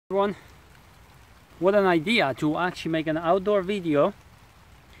Everyone, what an idea to actually make an outdoor video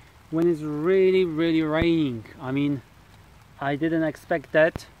when it's really raining. I mean, I didn't expect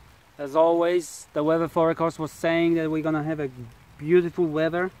that. As always, the weather forecast was saying that we're gonna have a beautiful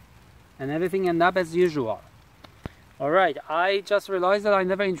weather and everything ended up as usual. Alright, I just realized that I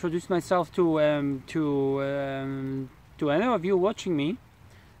never introduced myself to any of you watching me.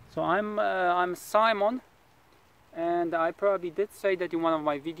 So I'm Simon, and I probably did say that in one of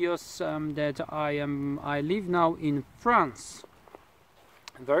my videos that I live now in France,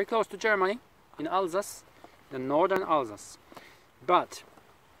 very close to Germany, in Alsace, the northern Alsace. But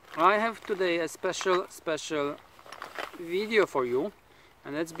I have today a special video for you,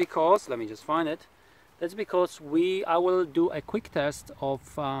 and that's because, let me just find it. That's because I will do a quick test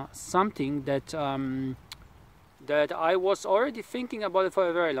of something that that I was already thinking about it for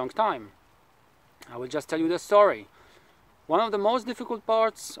a very long time. I will just tell you the story. One of the most difficult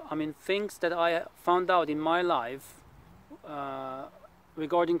parts, I mean, things that I found out in my life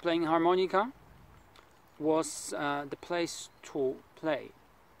regarding playing harmonica was the place to play.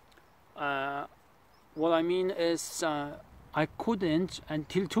 What I mean is I couldn't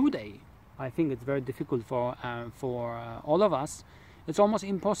until today. I think it's very difficult for all of us. It's almost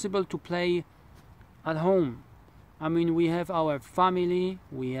impossible to play at home. I mean, we have our family,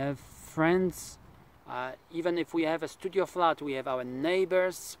 we have friends, even if we have a studio flat, we have our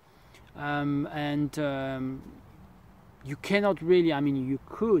neighbors, you cannot really, I mean, you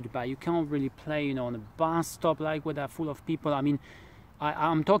could, but you cannot really play, you know, on a bus stop like where they're full of people. I mean,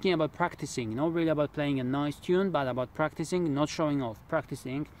 I'm talking about practicing, not really about playing a nice tune, but about practicing, not showing off,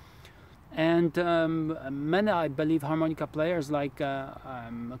 practicing. And many, I believe, harmonica players like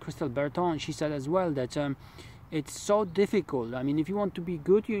Crystal Berton, she said as well that it's so difficult. I mean, if you want to be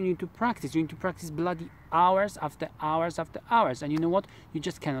good, you need to practice. You need to practice bloody hours after hours after hours. And you know what? You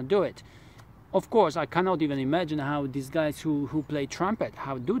just cannot do it. Of course, I cannot even imagine how these guys who play trumpet,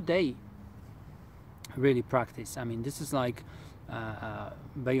 how do they really practice? I mean, this is like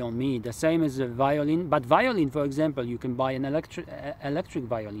beyond me. The same as a violin. But violin, for example, you can buy an electric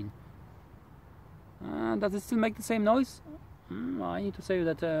violin. Does it still make the same noise? I need to say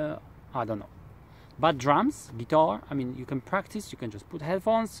that I don't know. But drums, guitar, I mean, you can practice, you can just put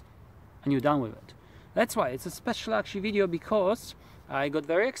headphones and you're done with it. That's why it's a special actually video, because I got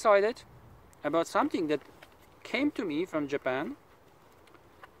very excited about something that came to me from Japan,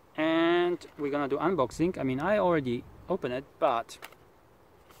 and we're gonna do unboxing. I mean, I already opened it, but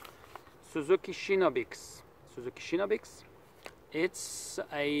Suzuki Shinobix. Suzuki Shinobix, it's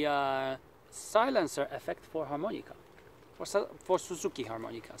a silencer effect for harmonica, for Suzuki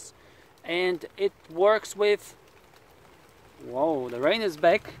harmonicas. And it works with, whoa, the rain is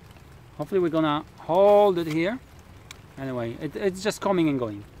back. Hopefully we're gonna hold it here. Anyway, it's just coming and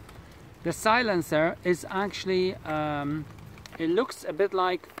going. The silencer is actually it looks a bit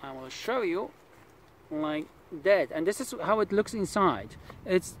like, I will show you, like that. And this is how it looks inside.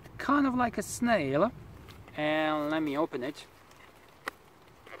 It's kind of like a snail. And let me open it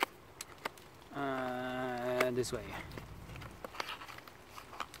this way.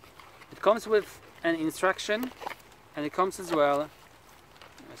 It comes with an instruction, and it comes as well,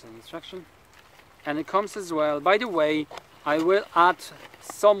 there's an instruction, and it comes as well, by the way, I will add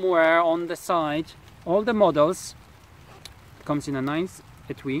somewhere on the side all the models. It comes in a nice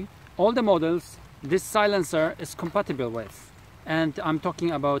etui, all the models this silencer is compatible with. And I'm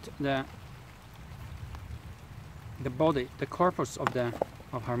talking about the body, the corpus of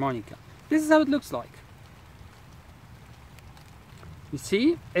harmonica. This is how it looks like. You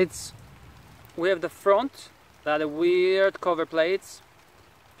see, we have the front, that are weird cover plates,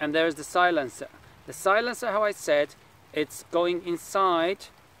 and there's the silencer. The silencer, how I said, it's going inside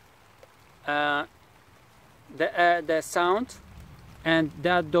the sound, and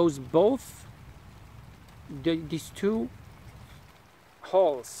that those both these two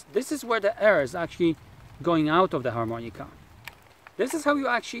holes. This is where the air is actually going out of the harmonica. This is how you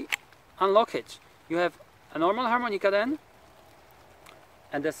actually unlock it. You have a normal harmonica then,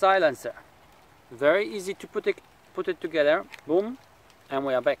 and the silencer. Very easy to put it together. Boom, and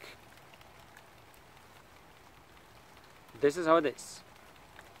we are back. This is how it is.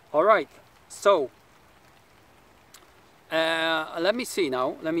 All right, so let me see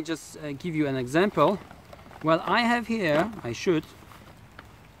now. Let me just give you an example. Well, I have here, I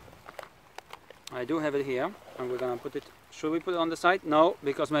do have it here, and we're gonna put it, should we put it on the side? No,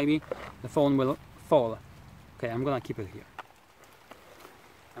 because maybe the phone will fall. Okay, I'm gonna keep it here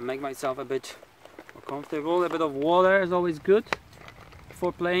and make myself a bit more comfortable. A bit of water is always good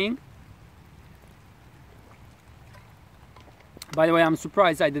for playing. By the way, I'm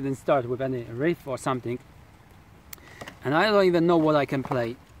surprised I didn't start with any riff or something, and I don't even know what I can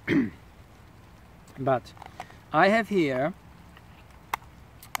play. But I have here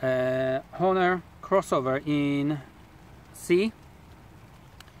a Honor crossover in C,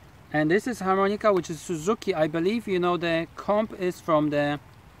 and this is harmonica, which is Suzuki. I believe, you know, the comp is from the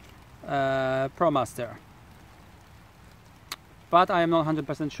ProMaster, but I am not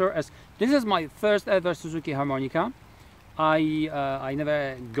 100% sure, as this is my first ever Suzuki harmonica. I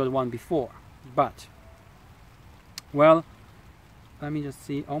never got one before, but well, let me just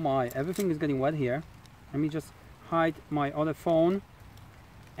see. Oh my, everything is getting wet here. Let me just hide my other phone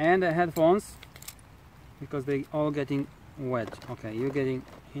and the headphones because they all getting wet. Okay, you're getting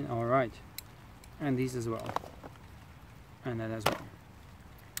in all right, and these as well, and that as well.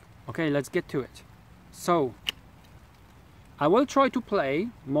 Okay, let's get to it. So I will try to play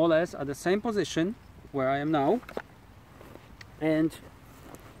more or less at the same position where I am now, and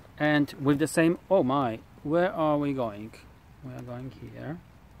with the same, oh my, where are we going? We are going here.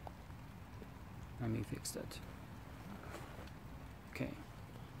 Let me fix that. Okay,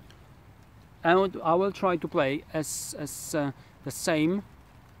 and I will try to play as the same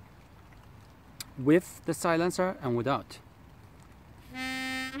with the silencer and without.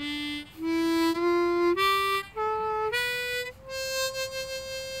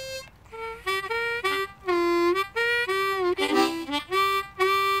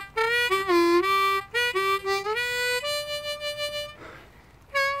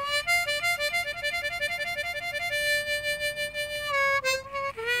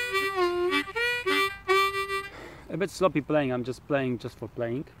 A bit sloppy playing, I'm just playing just for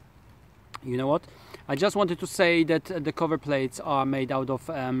playing. You know what? I just wanted to say that the cover plates are made out of,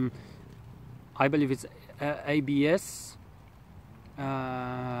 I believe it's ABS,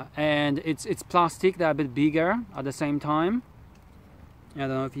 and it's plastic. They're a bit bigger at the same time. I don't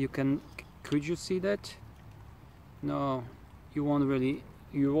know if you can. Could you see that? No, you won't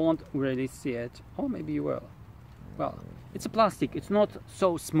really see it. Oh, maybe you will. Well, it's a plastic. It's not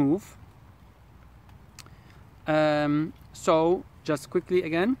so smooth. So just quickly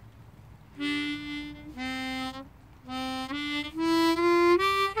again.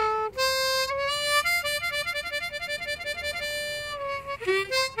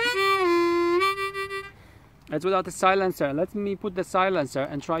 That's without the silencer. Let me put the silencer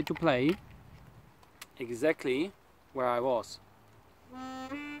and try to play exactly where I was.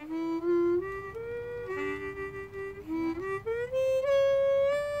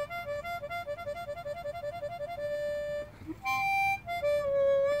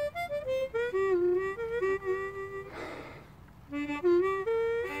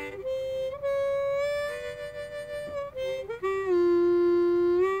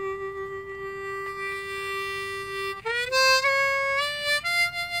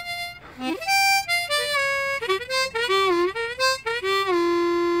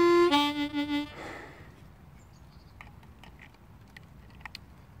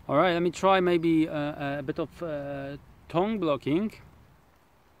 Alright, let me try maybe a bit of tongue blocking.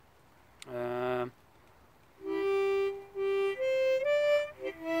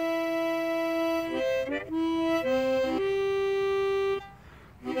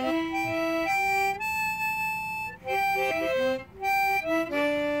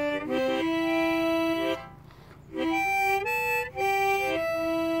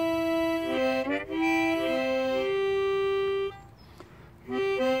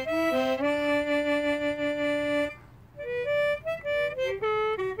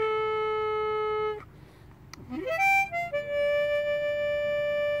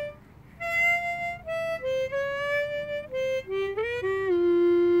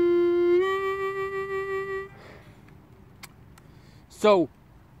 So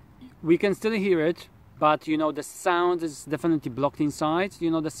we can still hear it, but you know the sound is definitely blocked inside,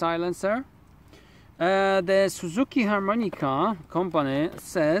 you know, the silencer. The Suzuki Harmonica company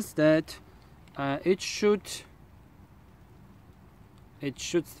says that it should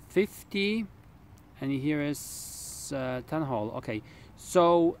 50, and here is 10 hole. Okay,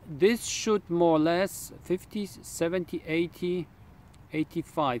 so this should more or less 50, 70, 80,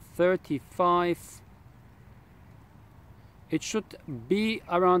 85, 35. It should be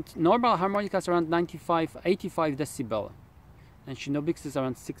around, normal harmonicas around 95, 85 decibel, and Shinobix is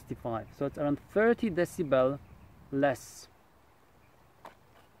around 65, so it's around 30 decibel less.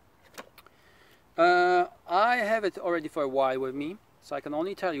 I have it already for a while with me, so I can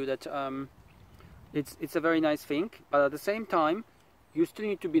only tell you that it's a very nice thing, but at the same time you still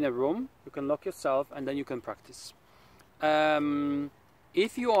need to be in a room. You can lock yourself and then you can practice.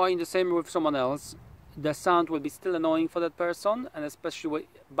 If you are in the same room with someone else, the sound will be still annoying for that person, and especially,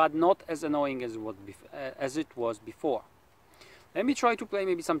 but not as annoying as as it was before. Let me try to play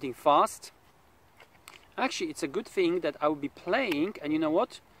maybe something fast. Actually, it's a good thing that I will be playing, and you know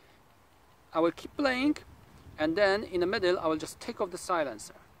what? I will keep playing, and then in the middle I will just take off the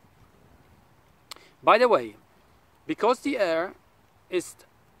silencer. By the way, because the air is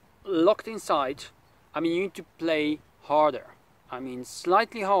locked inside, I mean, you need to play harder. I mean,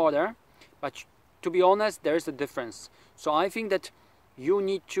 slightly harder, but to be honest, there is a difference. So I think that you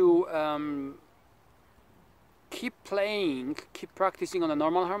need to keep playing, keep practicing on a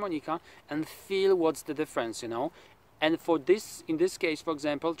normal harmonica and feel what's the difference, you know. And for this, in this case, for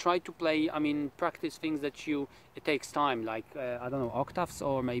example, try to play, I mean, practice things that it takes time, like, I don't know, octaves,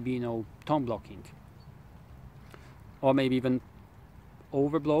 or maybe, you know, tone blocking. Or maybe even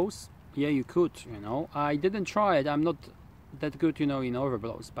overblows. Yeah, you could, you know. I didn't try it, I'm not that good, you know, in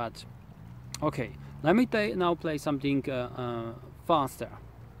overblows, but okay. Let me now play something faster.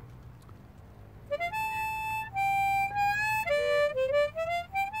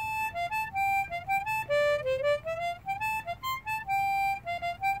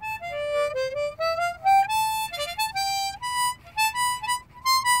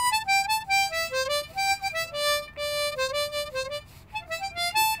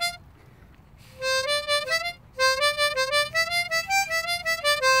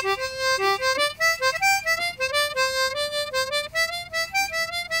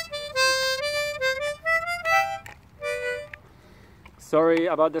 Sorry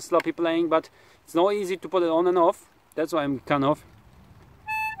about the sloppy playing, but it's not easy to put it on and off. That's why I'm kind of.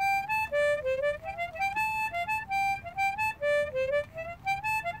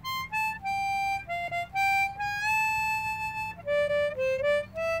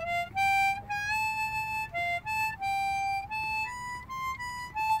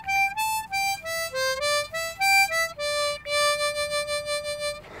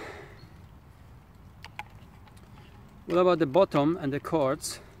 What about the bottom and the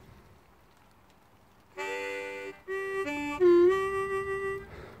chords?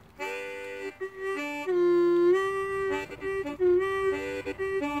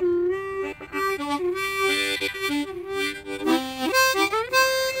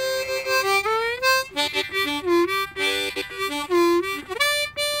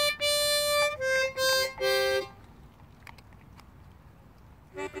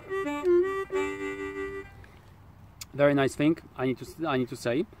 Very nice thing, I need to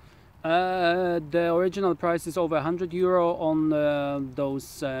say. The original price is over €100 on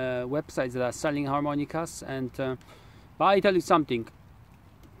those websites that are selling harmonicas, and but I tell you something,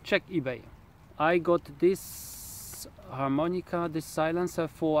 check eBay. I got this harmonica, this silencer,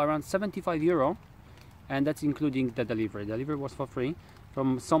 for around €75, and that's including the delivery. Delivery was for free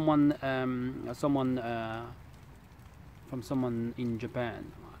from someone in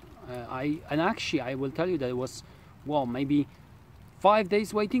Japan. And actually I will tell you that it was, well, maybe 5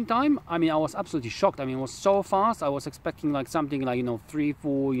 days waiting time. I mean, I was absolutely shocked. I mean, it was so fast. I was expecting like something like, you know, 3,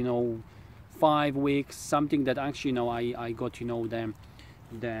 4, you know, 5 weeks, something that actually, you know, I got, you know, the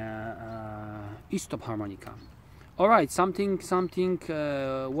E-stop harmonica. All right, something.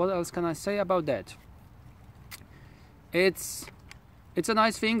 What else can I say about that? It's a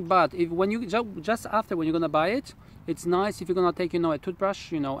nice thing, but when you just after when you're gonna buy it, it's nice if you're gonna take, you know, a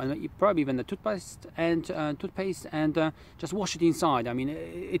toothbrush, you know, and probably even a toothpaste and just wash it inside. I mean,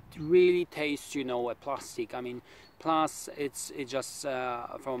 it really tastes, you know, a plastic. I mean, plus it's just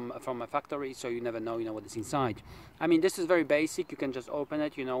from a factory, so you never know, you know, what is inside. I mean, this is very basic. You can just open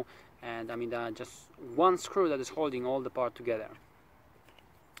it, you know, and I mean, just one screw that is holding all the part together.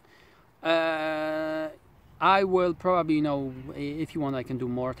 I will probably, you know, if you want, I can do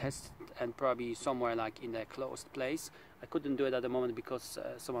more tests, and probably somewhere like in a closed place. I couldn't do it at the moment because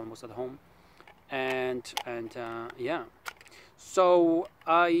someone was at home, and yeah. So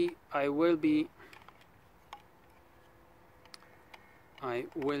I will be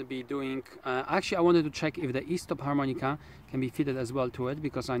doing. Actually, I wanted to check if the E-stop harmonica can be fitted as well to it,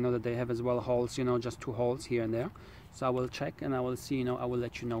 because I know that they have as well holes, you know, just 2 holes here and there. So I will check, and I will see, you know, I will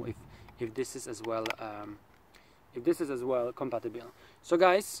let you know if this is as well compatible. So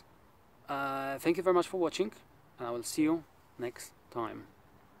guys, thank you very much for watching, and I will see you next time.